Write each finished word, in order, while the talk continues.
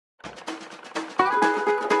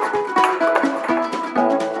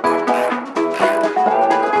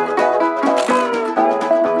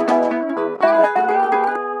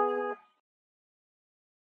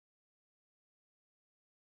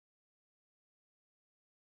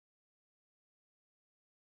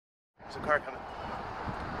There's a car coming.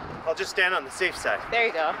 I'll just stand on the safe side. There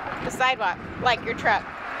you go. The sidewalk, like your truck.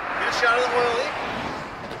 Get a shot of the oil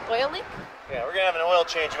leak. Oil leak? Yeah, we're gonna have an oil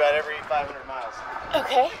change about every 500 miles.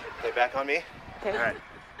 Okay. Okay, back on me. Okay. All right.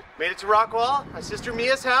 Made it to Rockwall, my sister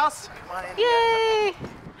Mia's house. Come on in. Yay!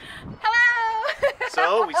 Hello!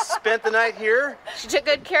 So we spent the night here. She took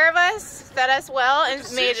good care of us, fed us well, and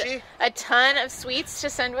made Sushi. a ton of sweets to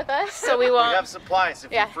send with us, so we won't. We have supplies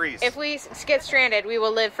if we freeze. If we get stranded, we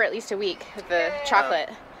will live for at least a week with the chocolate.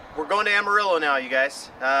 We're going to Amarillo now, you guys.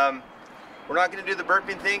 We're not going to do the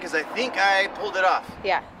burping thing because I think I pulled it off.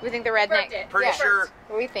 Yeah, we think the redneck. Pretty sure.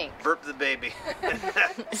 We think. Burped the baby.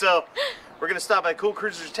 So we're going to stop by Cool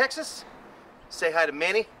Cruisers, Texas, say hi to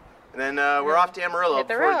Manny, and then we're off to Amarillo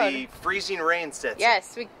before the freezing rain sets.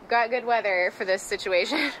 Yes, we got good weather for this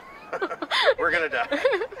situation. We're going to die.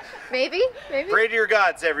 Maybe, maybe. Pray to your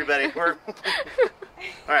gods, everybody. All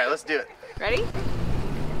right, let's do it. Ready?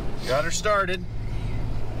 Got her started.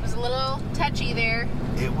 It was a little touchy there.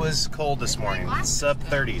 It was cold this morning, sub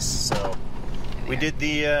 30s, so we did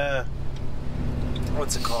the,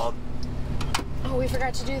 what's it called? Oh, we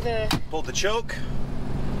forgot to do the... Pulled the choke,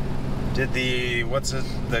 did the,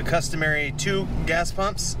 the customary 2 gas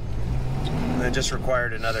pumps, and then just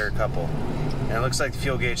required another couple. And it looks like the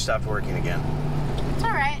fuel gauge stopped working again. It's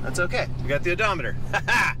all right. That's okay, we got the odometer.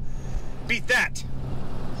 Beat that.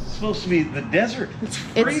 Supposed to be the desert. It's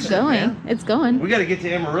freezing, It's going. man. It's going. We got to get to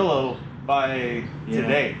Amarillo by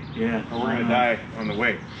today. Yeah. Or we're gonna die on the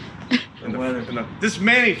way. This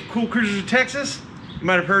Manny, Cool Cruisers of Texas. You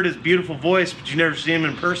might have heard his beautiful voice, but you never seen him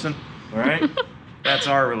in person. All right. That's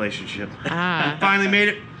our relationship. Ah. We finally made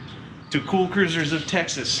it to Cool Cruisers of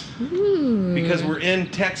Texas. Ooh. Because we're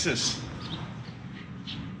in Texas.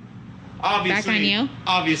 Obviously, Back on you.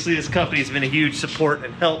 Obviously, this company has been a huge support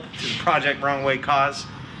and help to the Project Wrong Way cause.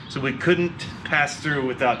 So we couldn't pass through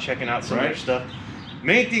without checking out some of their stuff.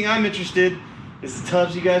 Main thing I'm interested is the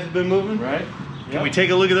tubs you guys have been moving. Right. Can we take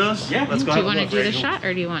a look at those? Yeah. Let's go. Do you want to do the shot,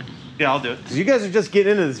 or do you want? Yeah, I'll do it. Cause you guys are just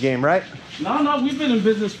getting into this game, right? No, we've been in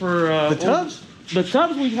business for... the tubs? The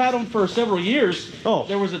tubs, we've had them for several years. Oh.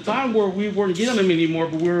 There was a time where we weren't getting them anymore,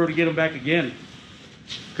 but we were able to get them back again.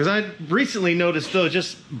 Because I recently noticed, though,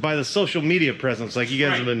 just by the social media presence, like you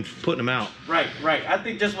guys have been putting them out. Right. I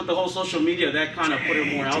think just with the whole social media, that kind of put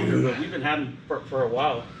it more out there, but we've been having them for a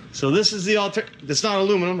while. So this is the it's not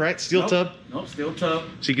aluminum, right? Steel tub? Nope, steel tub.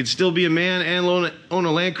 So you can still be a man and own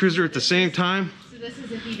a Land Cruiser at the same time? So this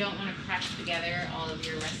is if you don't want to crash together all of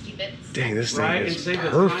your rusty bits. Dang, this thing Right, is and save the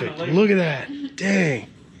time perfect. and labor. Look at that. Dang.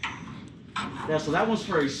 Yeah, so that one's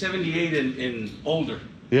for a 78 and older.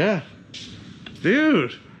 Yeah.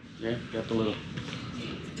 Dude. Yeah, got the little...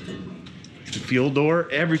 The fuel door,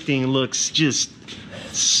 everything looks just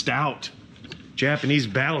stout. Japanese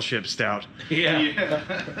battleship stout. Yeah,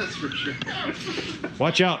 that's for sure.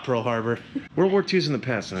 Watch out, Pearl Harbor. World War II's in the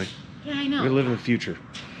past, honey. Yeah, I know. We live in the future.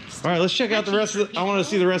 All right, let's check out the rest of the... I want to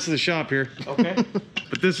see the rest of the shop here. Okay.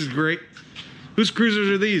 But this is great. Whose cruisers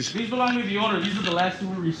are these? These belong to the owner. These are the last two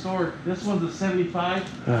we restored. This one's a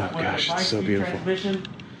 75. Oh, gosh, it's so beautiful. Transmission.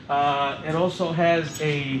 It also has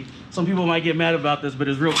a... Some people might get mad about this, but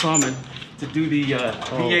it's real common to do the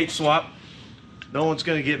V8 swap. No one's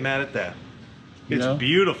going to get mad at that. It's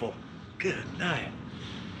beautiful. Good night.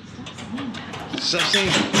 Stop saying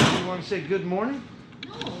that. You want to say good morning?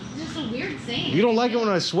 No, this is a weird saying. You don't like it when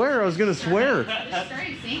I swear? I was going to swear. I just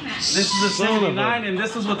started saying that. This is a Son of a- 79, and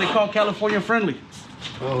this is what they call California friendly.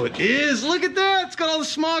 Oh, it is. Look at that. It's got all the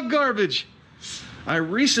smog garbage. I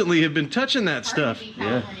recently have been touching that stuff.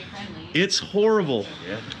 California friendly. It's horrible.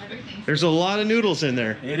 Yeah. Everything's There's a lot of noodles in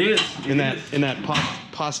there. It is. In that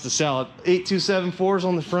pasta salad. 8274s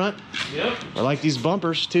on the front. Yep. I like these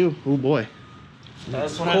bumpers too. Oh boy.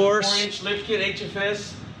 This one Of has course. a 4-inch lift kit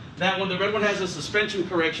HFS. That one, the red one, has a suspension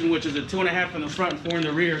correction, which is a 2.5 in the front and 4 in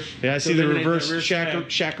the rear. Yeah, I see the reverse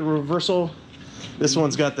shacker reversal. This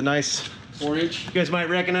one's got the nice 4-inch. You guys might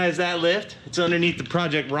recognize that lift. It's underneath the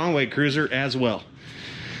Project Wrong Way Cruiser as well.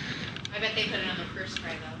 I bet they put it on the first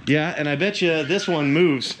try though. Yeah, and I bet you this one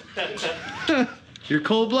moves. You're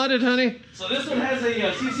cold-blooded, honey. So this one has a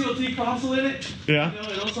CCOT console in it. Yeah. You know,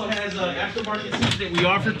 it also has aftermarket seats that we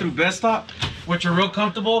offer through Bestop, which are real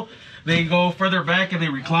comfortable. They go further back and they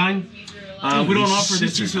recline. We don't offer the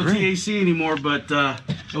CCOT AC anymore, but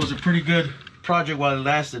it was a pretty good project while it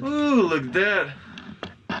lasted. Ooh, look at that.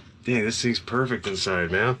 Dang, this thing's perfect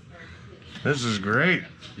inside, man. This is great.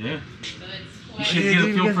 Yeah. You should get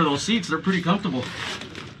a feel for those seats. They're pretty comfortable.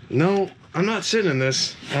 No, I'm not sitting in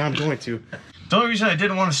this. I'm going to. The only reason I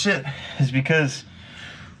didn't want to sit is because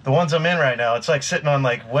the ones I'm in right now, it's like sitting on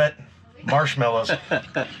like wet marshmallows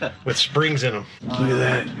with springs in them. Look at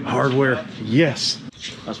that hardware. Yes.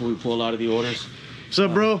 That's where we pull out of the orders. What's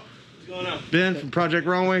up, bro? What's going on? Ben from Project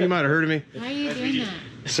Wrong Way. You might have heard of me. Why are you doing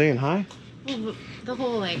that? Saying hi? Well, the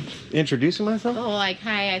whole like, Introducing myself?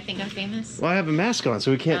 hi, I think I'm famous. Well, I have a mask on,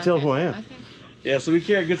 so we can't tell who I am. Okay. Yeah, so we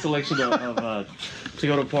carry a good selection of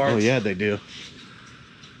Toyota parts. Oh, yeah, they do.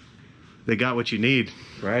 They got what you need.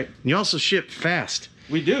 Right? You also ship fast.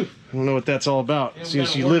 We do. I don't know what that's all about. Yeah,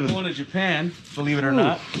 Since we you got live one in... in Japan, believe it or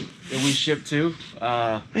not, that we ship to.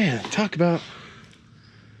 Man, talk about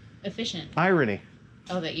Efficient. irony.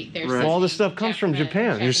 Oh, that they're Right. All this stuff comes from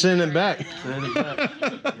Japan. You're sending it back.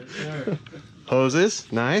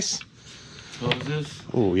 Hoses, nice. Hoses.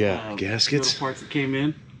 Oh, yeah, gaskets. Toyota parts that came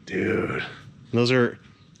in. Dude, those are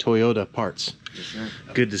Toyota parts. Yes, sir.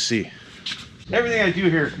 Good to see. Everything I do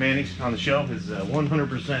here, Manny, on the shelf is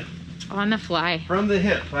 100% On the fly. from the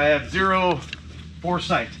hip. I have zero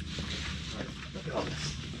foresight. Look at all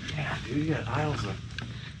this. Yeah, dude, you got aisles of...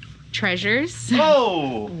 Treasures.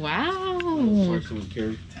 Oh! Wow. Parts that we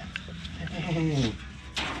carry. Dang.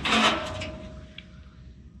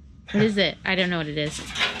 What is it? I don't know what it is.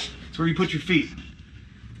 It's where you put your feet.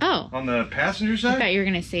 Oh. On the passenger I side? thought you were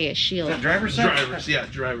gonna say a Is shield. that driver's side? Driver's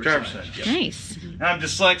Driver's side. side. Nice. I'm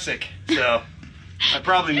dyslexic, so I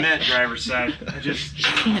probably meant driver's side. I just...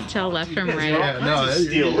 Can't tell left from right. Yeah, no, That's a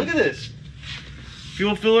steal. Look at this.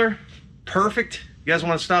 Fuel filler, perfect. You guys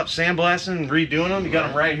want to stop sandblasting and redoing them? You got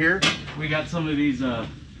them right here. We got some of these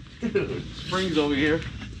springs over here.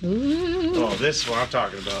 Ooh. Oh, this is what I'm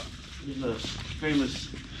talking about. These are famous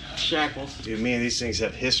shackles. Dude, man, these things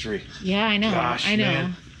have history. Yeah, I know. Gosh, I know.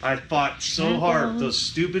 man. I fought so hard with those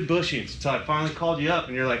stupid bushings until I finally called you up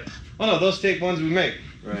and you're like, oh no, those take ones we make.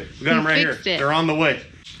 Right. We got them right here. fixed it. They're on the way.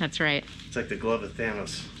 That's right. It's like the glove of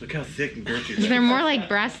Thanos. Look how thick and girthy it They're is. more like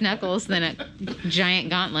brass knuckles than a giant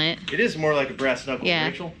gauntlet. It is more like a brass knuckle, Yeah.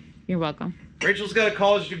 Rachel. You're welcome. Rachel's got a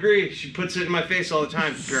college degree. She puts it in my face all the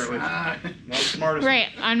time, apparently. Not the smartest. Right,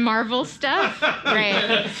 on Marvel stuff? Right.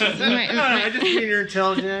 No, I just mean you're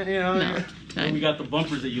intelligent, you know. No. And we got the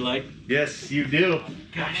bumpers that you like. Yes, you do.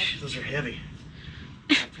 Gosh, those are heavy.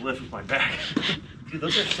 I have to lift with my back. Dude,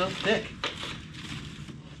 those are so thick.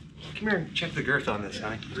 Come here and check the girth on this,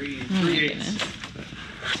 honey. Oh my goodness.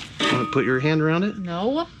 Want to put your hand around it?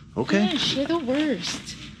 No? Okay. Gosh, you're the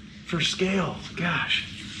worst. For scale, gosh.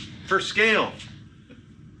 For scale.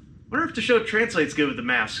 Wonder if the show translates good with the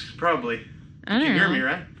masks. Probably. I don't You can know. hear me,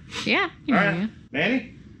 right? Yeah. All right.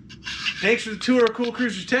 Manny, thanks for the tour of Cool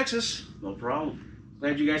Cruisers, Texas. No problem.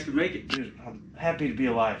 Glad you guys could make it. Dude, I'm happy to be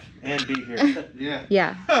alive and be here. Yeah.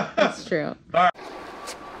 Yeah, that's true.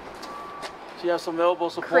 So you have some elbow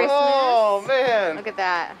support. Christmas. Oh, man. Look at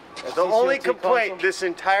that. The only CCLT complaint console. this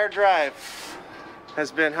entire drive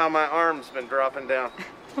has been how my arm's been dropping down.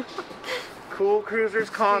 Cool Cruisers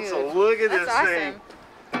console. Dude, Look at that's this awesome.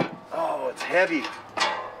 thing. Oh, it's heavy.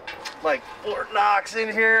 Like Fort Knox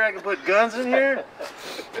in here. I can put guns in here.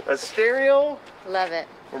 A stereo Love it.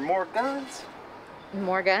 or more guns.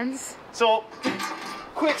 More guns? So,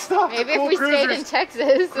 quick stop. Maybe at Cool if we stayed in Cruisers.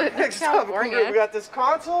 Texas, Quick stop at Cool Cruisers. We California. got this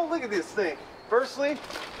console. Look at this thing. Firstly,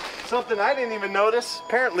 something I didn't even notice.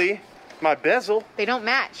 Apparently, my bezel, They don't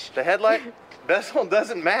match. the headlight bezel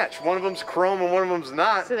doesn't match. One of them's chrome and one of them's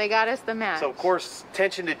not. So they got us the match. So of course,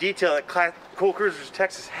 attention to detail that Cool Cruisers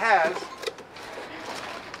Texas has.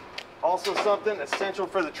 Also something essential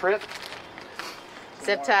for the trip.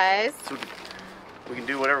 Zip ties. So we can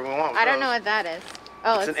do whatever we want with I don't know those. what that is.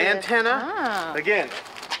 Oh, It's it's an antenna. Oh. Again.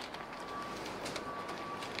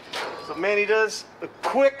 So Manny does a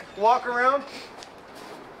quick walk around.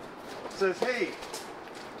 Says, hey,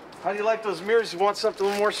 how do you like those mirrors? You want something a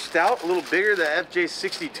little more stout, a little bigger, the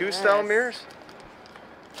FJ62 style Yes. mirrors?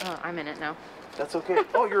 Oh, I'm in it now. That's okay.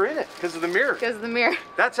 Oh, you're in it because of the mirror. Because of the mirror.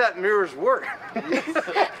 That's how mirrors work. And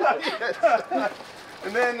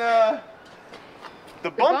then the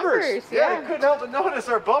bumpers. bumpers, Yeah, yeah. I couldn't help but notice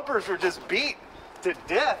our bumpers were just beat to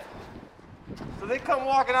death. So they come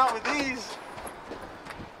walking out with these.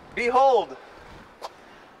 Behold.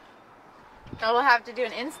 I will have to do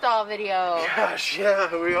an install video. Gosh,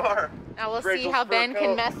 yeah, we are. I will see Rachel's how fur Ben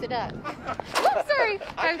can coat. mess it up. Oops, sorry.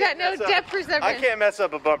 I've got no mess up. depth perception. I can't mess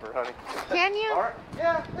up a bumper, honey. Can you? All right.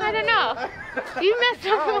 Yeah. I don't know. You messed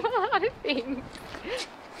up a lot of things.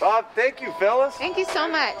 Bob, thank you, fellas. Thank you so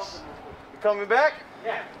much. You coming back?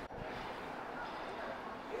 Yeah.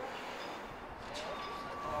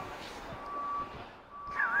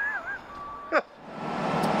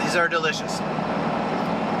 These are delicious.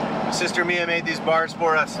 Sister Mia made these bars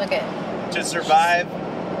for us Look at to survive.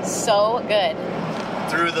 so good.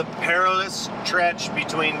 through the perilous stretch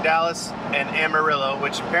between Dallas and Amarillo,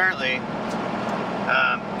 which apparently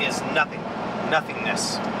is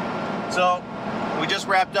nothingness. So we just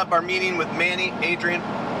wrapped up our meeting with Manny, Adrian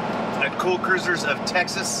at Cool Cruisers of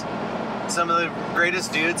Texas. Some of the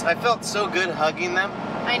greatest dudes. I felt so good hugging them.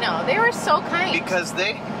 I know, they were so kind. Because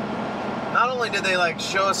they, not only did they like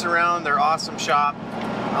show us around their awesome shop,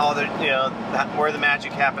 all the, you know, where the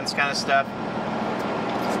magic happens kind of stuff,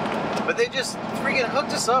 but they just freaking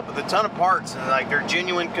hooked us up with a ton of parts and like their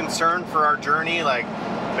genuine concern for our journey, like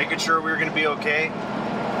making sure we were going to be okay,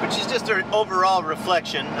 which is just an overall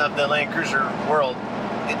reflection of the Land Cruiser world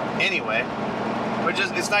anyway. Which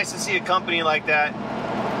is, it's nice to see a company like that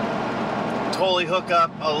totally hook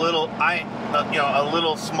up a little, you know, a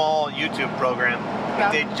little small YouTube program.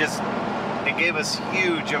 Yeah. They gave us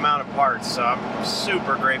huge amount of parts, so I'm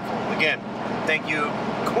super grateful. Again, thank you,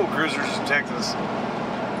 Cool Cruisers of Texas.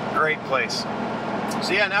 Great place.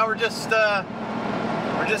 So yeah, now we're just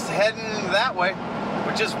heading that way,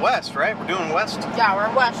 which is west, right? We're doing west. Yeah,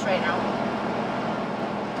 we're west right now.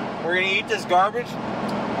 We're gonna eat this garbage.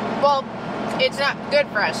 Well, it's not good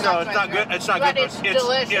for us. No, it's not good. It's not but good. It's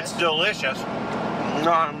delicious. It's delicious.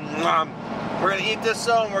 Nom, nom. We're gonna eat this,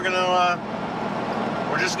 so and we're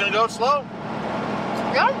just gonna go slow.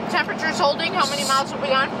 Yeah, temperature's holding. How many miles have we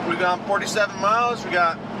gone? We got 47 miles. We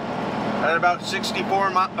got at about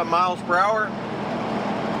 64 miles per hour.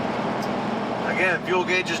 Again, fuel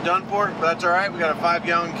gauge is done for, but that's all right. We got a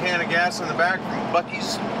 5-gallon can of gas in the back from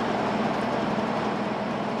Buc-ee's.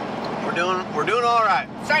 We're doing all right.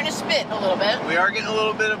 Starting to spit a little bit. We are getting a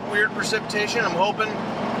little bit of weird precipitation. I'm hoping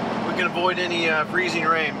we can avoid any freezing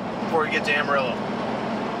rain before we get to Amarillo.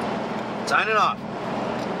 Signing off.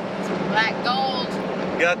 Black gold.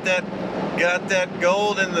 Got that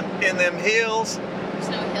gold in them hills. There's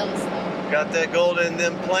no hills though. Got that gold in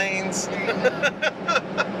them plains.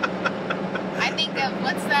 I think of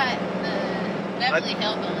what's that? The Beverly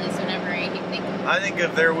Hillbillies. Whenever I keep thinking. I think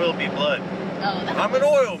of There Will Be Blood. Oh, that I'm was an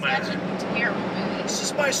oil man. Such a terrible movie. This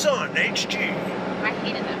is my son, HG. I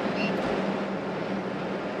hated that movie.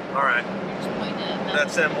 All right. Just pointed at that.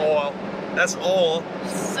 That's them oil. That's oil.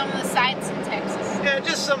 Some of the sites in Texas. Yeah,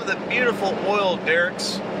 just some of the beautiful oil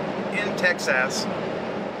derricks in Texas.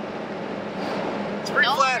 It's pretty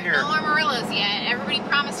flat here. No Amarillos yet. Everybody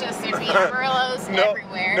promised us there'd be Amarillos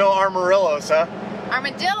everywhere. No Armadillos, huh?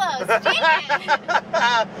 Armadillos. Dang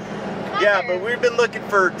it. Yeah, but we've been looking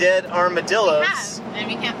for dead armadillos. We have, and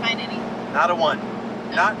we can't find any. Not a one.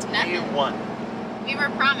 No, Not nothing. a one. We were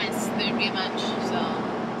promised there'd be a bunch, so.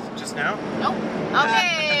 Just now? Nope.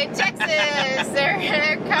 Okay, Texas.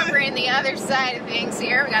 They're covering the other side of things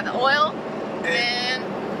here. We got the oil, and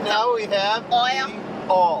now we have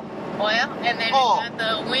oil, and then we got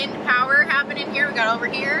the wind power happening here. We got over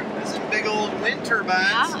here. There's some big old wind turbines.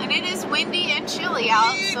 Yeah, and it is windy and chilly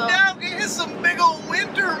out. So now get some big old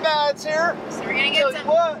wind turbines here. So we're gonna get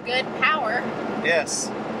some good power. Yes.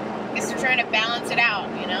 I guess we're trying to balance it out,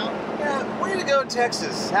 you know? Yeah, way to go,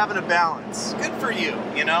 Texas, having a balance. Good for you,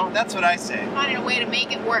 you know? That's what I say. Finding a way to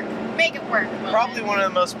make it work. Make it work. Probably one of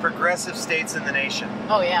the most progressive states in the nation.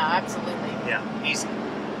 Oh, yeah, absolutely. Yeah, easy.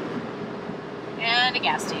 And a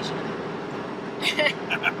gas station.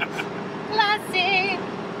 Classy.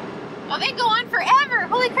 Oh, they go on forever.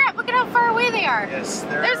 Holy crap, look at how far away they are. Yes,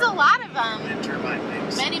 there's a lot of them. Wind turbine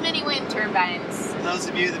things. Many, many wind turbines. For those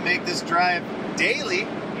of you that make this drive daily,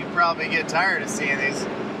 you probably get tired of seeing these.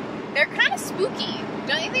 They're kind of spooky.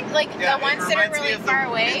 Don't you think? Like the ones that are really far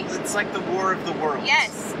away? It's like the War of the Worlds.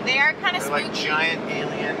 Yes, they are kind of spooky. Like giant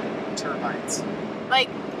alien turbines. Like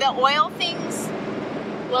the oil things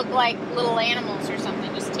look like little animals or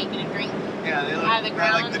something just taking a drink. Yeah, they look out of the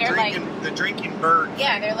ground. Like the drinking bird.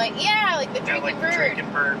 Yeah, they're like the drinking bird. The drinking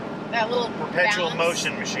bird. That little perpetual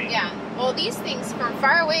motion machine. Yeah. Well, these things from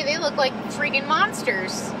far away, they look like freaking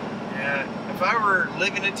monsters. Yeah. If I were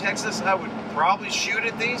living in Texas, I would probably shoot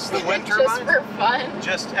at these, the wind turbines. Just for fun.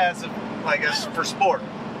 Just as for sport.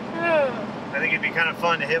 I think it'd be kind of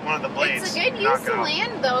fun to hit one of the blades. It's a good use of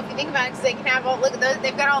land, though, if you think about it, because they can have look at those.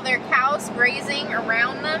 They've got all their cows grazing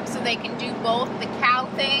around them, so they can do both the cow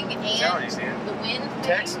thing and the wind thing.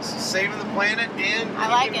 Texas is saving the planet, and I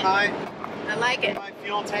like it. My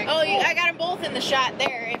fuel tank. Oh, I got them both in the shot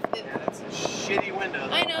there. Yeah, that's a shitty window.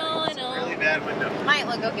 I know. It's a really bad window. Might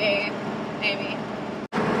look okay, maybe.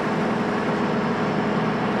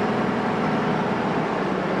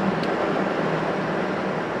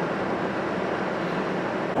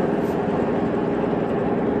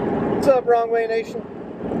 What's up, Wrong Way Nation?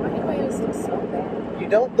 My waves look so bad. You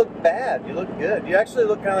don't look bad. You look good. You actually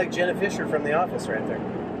look kind of like Jenna Fisher from The Office right there.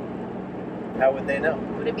 How would they know?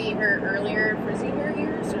 Would it be her earlier frizzier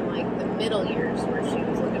years or like the middle years where she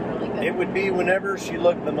was looking really good? It would be whenever she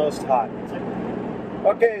looked the most hot.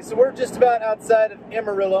 Okay, so we're just about outside of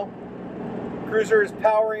Amarillo. Cruiser is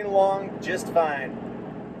powering along just fine.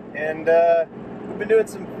 And we've been doing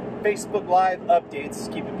some Facebook Live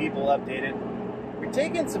updates, keeping people updated. We're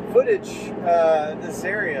taking some footage in this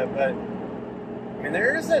area, but I mean,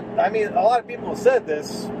 there isn't, I mean, a lot of people have said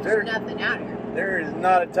this. There's nothing out here. There is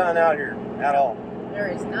not a ton out here at all. There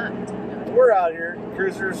is not a ton out here. We're out here.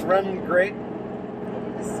 Cruiser's running great.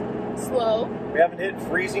 It's slow. We haven't hit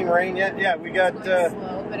freezing rain yet. Yeah, we got It's going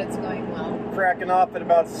slow, but it's going well. Cracking off at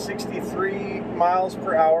about 63 miles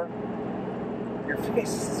per hour. Your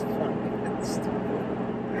face is funny.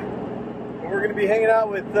 We're going to be hanging out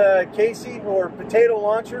with Casey, or Potato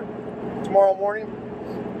Launcher, tomorrow morning.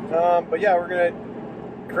 But yeah, we're going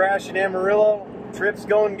to crash in Amarillo. Trip's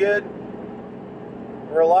going good.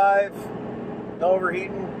 We're alive. No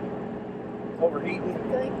overheating. I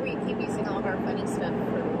feel like we keep using all of our funny stuff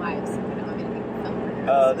for the lives. So we don't have anything to film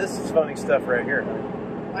for this is funny stuff right here.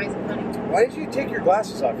 Why is it funny? Why did you take your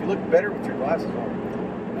glasses off? You look better with your glasses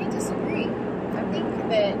on. I disagree. I think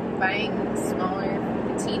that buying a smaller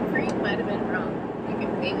petite frame might have been wrong. Like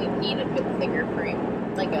if maybe we needed a bit thicker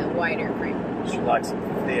frame, like a wider frame. She likes it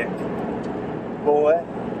thick. Boy.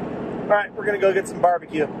 Alright, we're going to go get some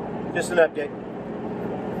barbecue. Just an update.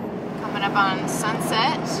 Coming up on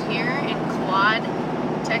sunset here in Claude,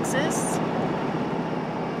 Texas.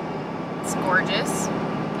 It's gorgeous.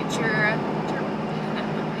 Get your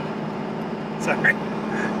Sorry.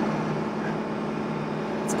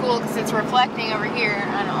 It's cool because it's reflecting over here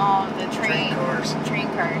on all of the train cars.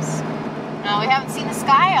 Now we haven't seen the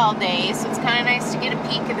sky all day, so it's kind of nice to get a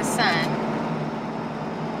peek of the sun.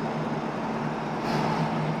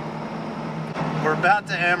 We're about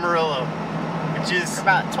to Amarillo, which is For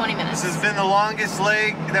about 20 minutes. This has been the longest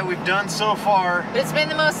leg that we've done so far. But it's been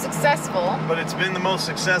the most successful. But it's been the most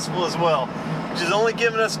successful as well, which has only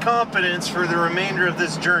given us confidence for the remainder of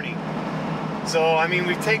this journey. So I mean,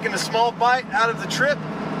 we've taken a small bite out of the trip,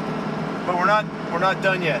 but we're not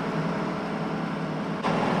done yet.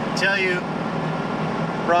 I tell you,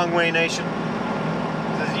 Wrong Way Nation,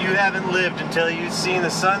 you haven't lived until you've seen the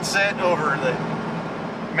sunset over the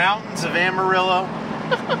mountains of Amarillo.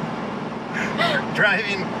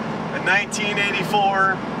 Driving a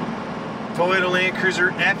 1984 Toyota Land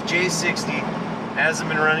Cruiser FJ60. Hasn't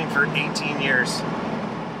been running for 18 years.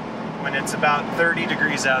 When it's about 30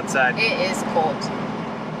 degrees outside. It is cold.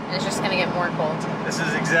 And it's just going to get more cold. This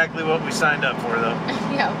is exactly what we signed up for, though.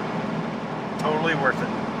 Yeah. Totally worth it.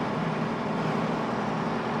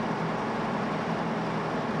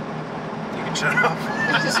 You can shut off.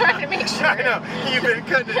 I'm just trying to make sure. I know. You've been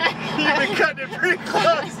cutting it pretty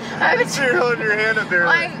close. I'm sure you're holding your hand up there.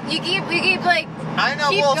 Well, you keep like, I know.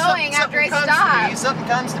 keep Well, going after I stop. Something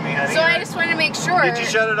comes to me, honey. So I just wanted to make sure. Did you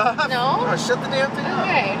shut it off? No. Oh, shut the damn thing off.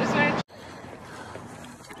 Okay, I just wanted to.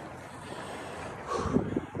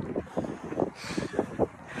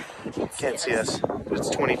 Can't see us. It's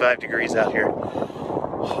 25 degrees out here.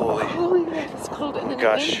 Holy It's cold.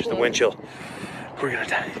 gosh, the wind chill. We're gonna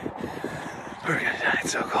die. We're gonna die.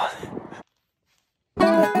 It's so cold.